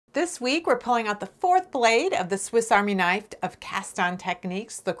This week we're pulling out the fourth blade of the Swiss Army knife of cast-on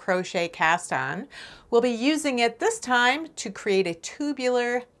techniques, the crochet cast-on. We'll be using it this time to create a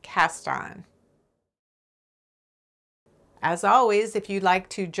tubular cast-on. As always, if you'd like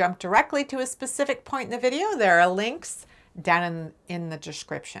to jump directly to a specific point in the video, there are links down in the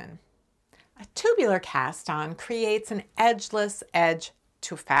description. A tubular cast-on creates an edgeless edge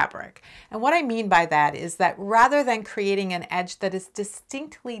to fabric. And what I mean by that is that rather than creating an edge that is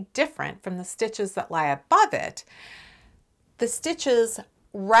distinctly different from the stitches that lie above it, the stitches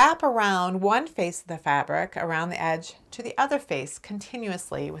wrap around one face of the fabric, around the edge, to the other face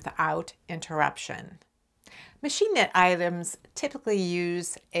continuously without interruption. Machine knit items typically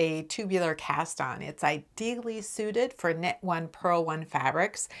use a tubular cast-on. It's ideally suited for knit one, purl one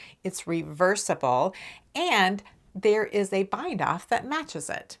fabrics. It's reversible, and there is a bind off that matches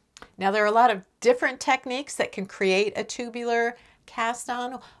it. Now there are a lot of different techniques that can create a tubular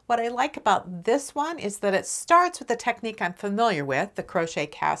cast-on. What I like about this one is that it starts with the technique I'm familiar with, the crochet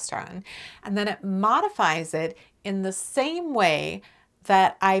cast-on, and then it modifies it in the same way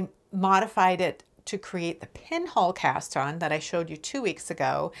that I modified it to create the pinhole cast-on that I showed you 2 weeks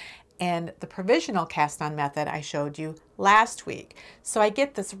ago, and the provisional cast-on method I showed you last week. So I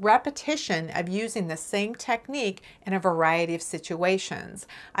get this repetition of using the same technique in a variety of situations.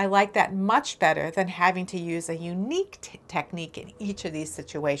 I like that much better than having to use a unique technique in each of these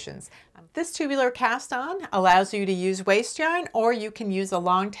situations. This tubular cast-on allows you to use waste yarn, or you can use a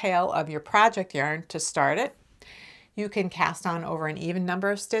long tail of your project yarn to start it. You can cast on over an even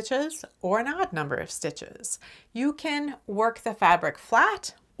number of stitches or an odd number of stitches. You can work the fabric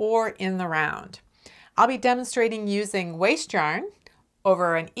flat or in the round. I'll be demonstrating using waste yarn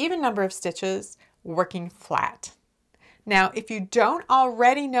over an even number of stitches, working flat. Now, if you don't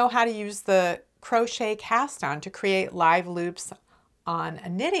already know how to use the crochet cast-on to create live loops on a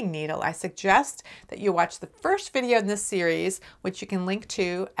knitting needle, I suggest that you watch the first video in this series, which you can link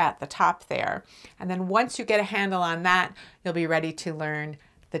to at the top there. And then once you get a handle on that, you'll be ready to learn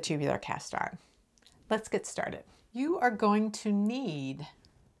the tubular cast-on. Let's get started. You are going to need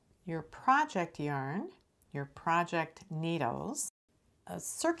your project yarn, your project needles, a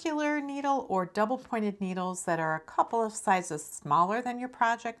circular needle or double-pointed needles that are a couple of sizes smaller than your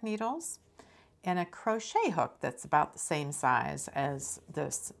project needles, and a crochet hook that's about the same size as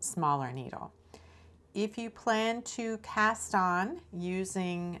this smaller needle. If you plan to cast on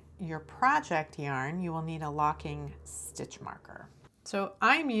using your project yarn, you will need a locking stitch marker. So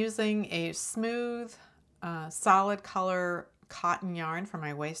I'm using a smooth, solid color cotton yarn for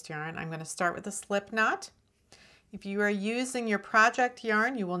my waste yarn. I'm going to start with a slip knot. If you are using your project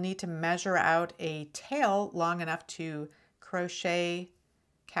yarn, you will need to measure out a tail long enough to crochet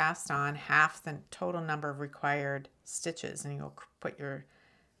cast on half the total number of required stitches, and you'll put your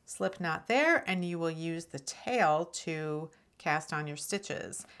slip knot there and you will use the tail to cast on your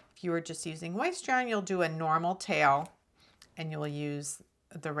stitches. If you are just using waste yarn, you'll do a normal tail and you'll use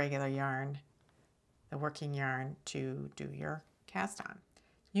the regular yarn, the working yarn, to do your cast on.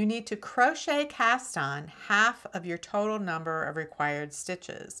 You need to crochet cast on half of your total number of required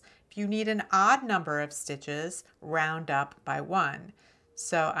stitches. If you need an odd number of stitches, round up by 1.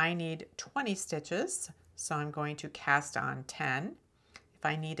 So I need 20 stitches, so I'm going to cast on 10. If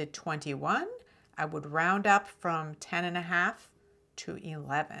I needed 21, I would round up from 10.5 to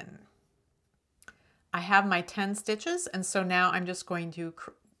 11. I have my 10 stitches, and so now I'm just going to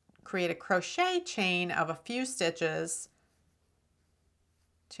create a crochet chain of a few stitches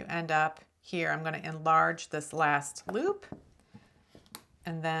to end up here. I'm going to enlarge this last loop,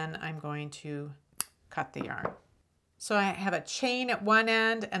 and then I'm going to cut the yarn. So I have a chain at one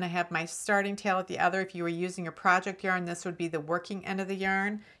end and I have my starting tail at the other. If you were using your project yarn, this would be the working end of the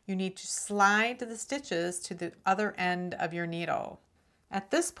yarn. You need to slide the stitches to the other end of your needle. At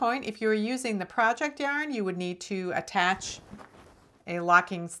this point, if you were using the project yarn, you would need to attach a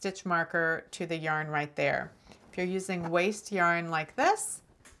locking stitch marker to the yarn right there. If you're using waste yarn like this,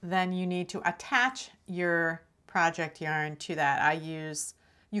 then you need to attach your project yarn to that.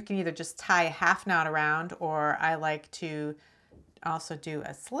 You can either just tie a half knot around, or I like to also do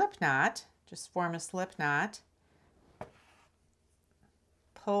a slip knot. Just form a slip knot,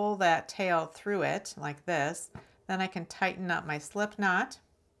 pull that tail through it like this, then I can tighten up my slip knot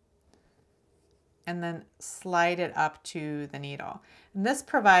and then slide it up to the needle. And this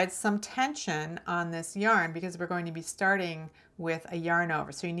provides some tension on this yarn because we're going to be starting with a yarn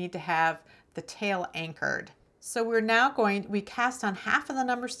over, so you need to have the tail anchored. So we cast on half of the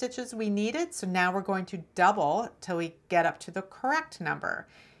number of stitches we needed, so now we're going to double till we get up to the correct number.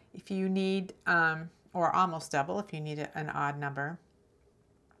 If you need, or almost double if you need an odd number.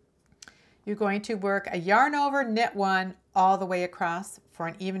 You're going to work a yarn over, knit one all the way across for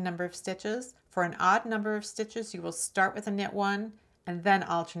an even number of stitches. For an odd number of stitches, you will start with a knit one and then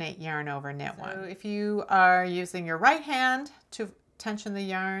alternate yarn over, knit one. So if you are using your right hand to tension the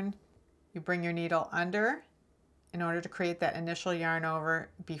yarn, you bring your needle under in order to create that initial yarn over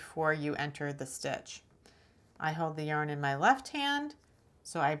before you enter the stitch. I hold the yarn in my left hand,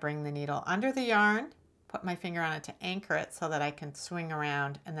 so I bring the needle under the yarn, put my finger on it to anchor it so that I can swing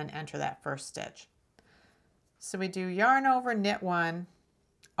around and then enter that first stitch. So we do yarn over, knit one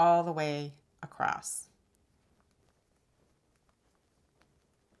all the way across.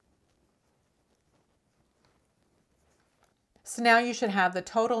 So now you should have the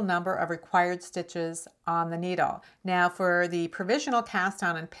total number of required stitches on the needle. Now for the provisional cast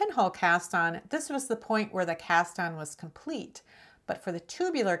on and pinhole cast on, this was the point where the cast on was complete. But for the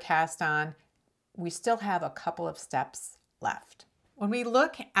tubular cast on, we still have a couple of steps left. When we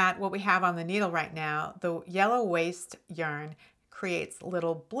look at what we have on the needle right now, the yellow waste yarn creates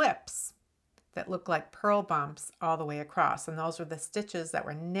little blips that look like pearl bumps all the way across. And those were the stitches that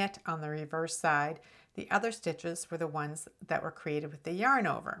were knit on the reverse side. The other stitches were the ones that were created with the yarn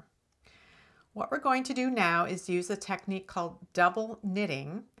over. What we're going to do now is use a technique called double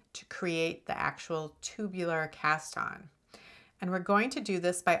knitting to create the actual tubular cast on. And we're going to do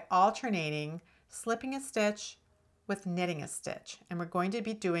this by alternating slipping a stitch with knitting a stitch. And we're going to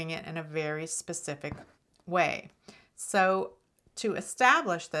be doing it in a very specific way. So to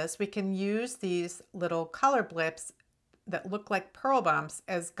establish this, we can use these little color blips that look like pearl bumps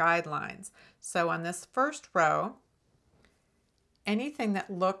as guidelines. So on this first row, anything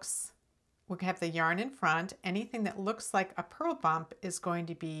that looks, we have the yarn in front, anything that looks like a pearl bump is going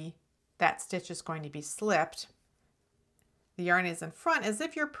to be, that stitch is going to be slipped. The yarn is in front as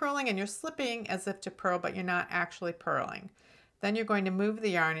if you're purling and you're slipping as if to purl, but you're not actually purling. Then you're going to move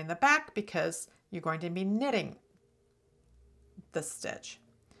the yarn in the back because you're going to be knitting the stitch.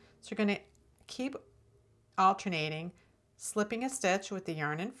 So you're going to keep alternating, slipping a stitch with the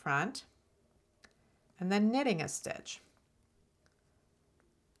yarn in front and then knitting a stitch.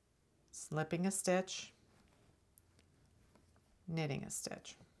 Slipping a stitch, knitting a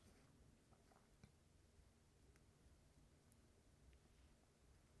stitch.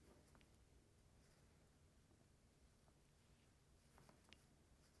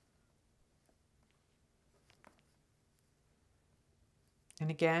 And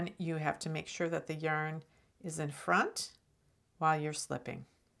again, you have to make sure that the yarn is in front while you're slipping.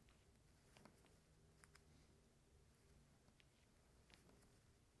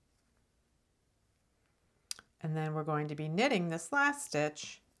 And then we're going to be knitting this last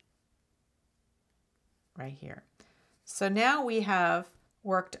stitch right here. So now we have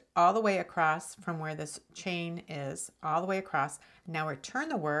worked all the way across from where this chain is, all the way across. Now we turn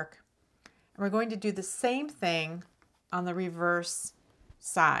the work, and we're going to do the same thing on the reverse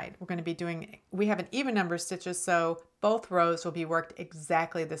side. We're going to be doing, we have an even number of stitches, so both rows will be worked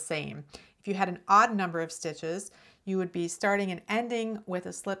exactly the same. If you had an odd number of stitches, you would be starting and ending with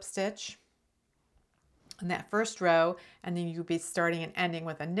a slip stitch in that first row, and then you'd be starting and ending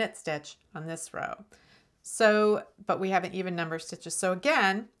with a knit stitch on this row. So, but we have an even number of stitches. So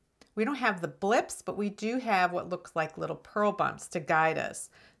again, we don't have the blips, but we do have what looks like little pearl bumps to guide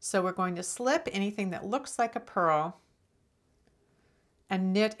us. So we're going to slip anything that looks like a pearl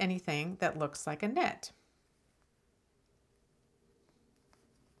and knit anything that looks like a knit.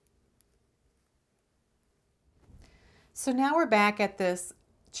 So now we're back at this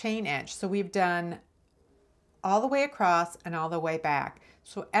chain edge. So we've done all the way across and all the way back.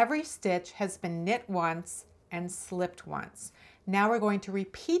 So every stitch has been knit once and slipped once. Now we're going to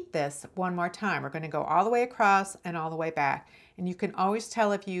repeat this one more time. We're going to go all the way across and all the way back. And you can always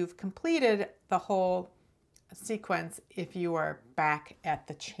tell if you've completed the whole sequence if you are back at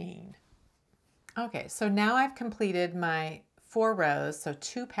the chain. Okay, so now I've completed my 4 rows, so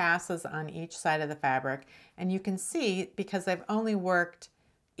 2 passes on each side of the fabric, and you can see because I've only worked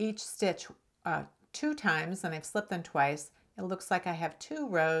each stitch 2 times and I've slipped them twice, it looks like I have 2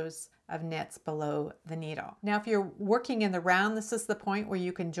 rows of knits below the needle. Now if you're working in the round, this is the point where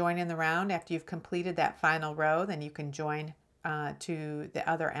you can join in the round. After you've completed that final row, then you can join to the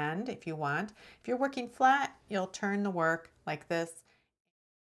other end if you want. If you're working flat, you'll turn the work like this.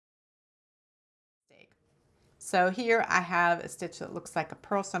 So here I have a stitch that looks like a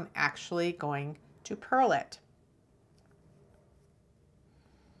purl, so I'm actually going to purl it.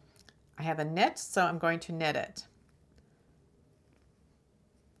 I have a knit, so I'm going to knit it.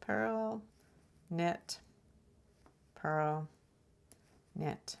 Purl, knit, purl,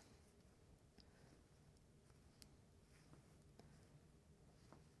 knit.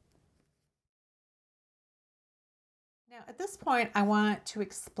 Now at this point I want to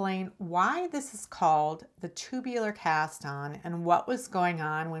explain why this is called the tubular cast on and what was going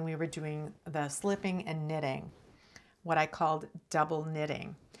on when we were doing the slipping and knitting, what I called double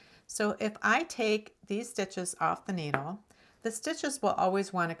knitting. So if I take these stitches off the needle, the stitches will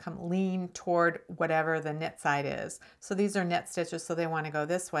always want to come lean toward whatever the knit side is. So these are knit stitches, so they want to go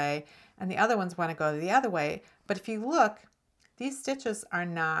this way, and the other ones want to go the other way. But if you look, these stitches are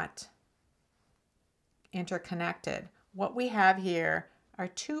not interconnected. What we have here are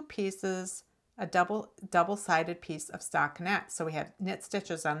two pieces, a double-sided piece of stockinette. So we have knit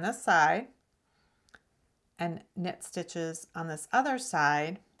stitches on this side and knit stitches on this other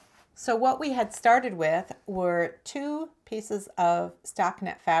side. So what we had started with were two pieces of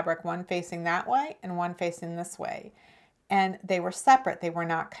stockinette fabric, one facing that way and one facing this way. And they were separate, they were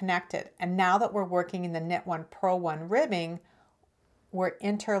not connected. And now that we're working in the knit one, purl one ribbing, we're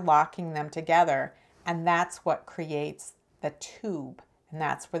interlocking them together. And that's what creates the tube. And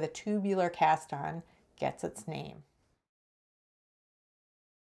that's where the tubular cast on gets its name.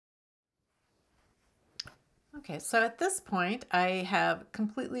 Okay, so at this point I have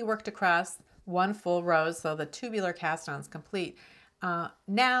completely worked across one full row, so the tubular cast on is complete.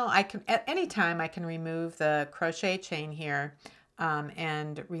 Now I can, at any time I can remove the crochet chain here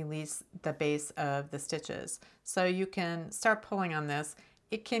and release the base of the stitches. So you can start pulling on this.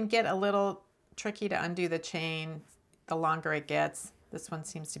 It can get a little tricky to undo the chain the longer it gets. This one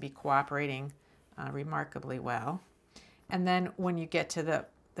seems to be cooperating remarkably well. And then when you get to the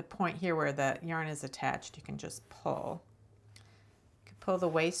point here where the yarn is attached, you can just pull. You can pull the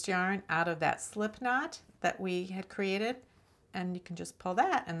waste yarn out of that slip knot that we had created, and you can just pull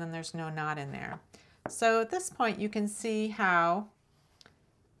that, and then there's no knot in there. So at this point you can see how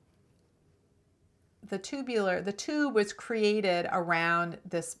the tube was created around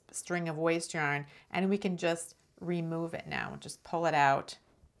this string of waste yarn, and we can just remove it now. Just pull it out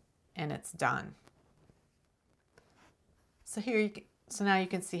and it's done. So here so now you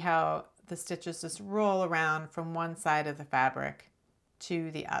can see how the stitches just roll around from one side of the fabric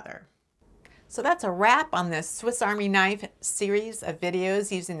to the other. So that's a wrap on this Swiss Army knife series of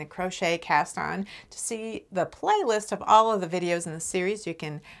videos using the crochet cast on. To see the playlist of all of the videos in the series, you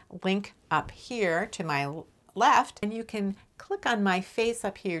can link up here to my left, and you can click on my face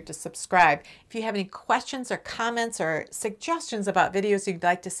up here to subscribe. If you have any questions or comments or suggestions about videos you'd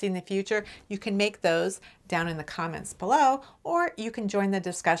like to see in the future, you can make those down in the comments below, or you can join the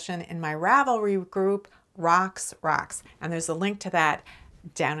discussion in my Ravelry group, Rocks, and there's a link to that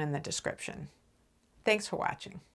down in the description. Thanks for watching.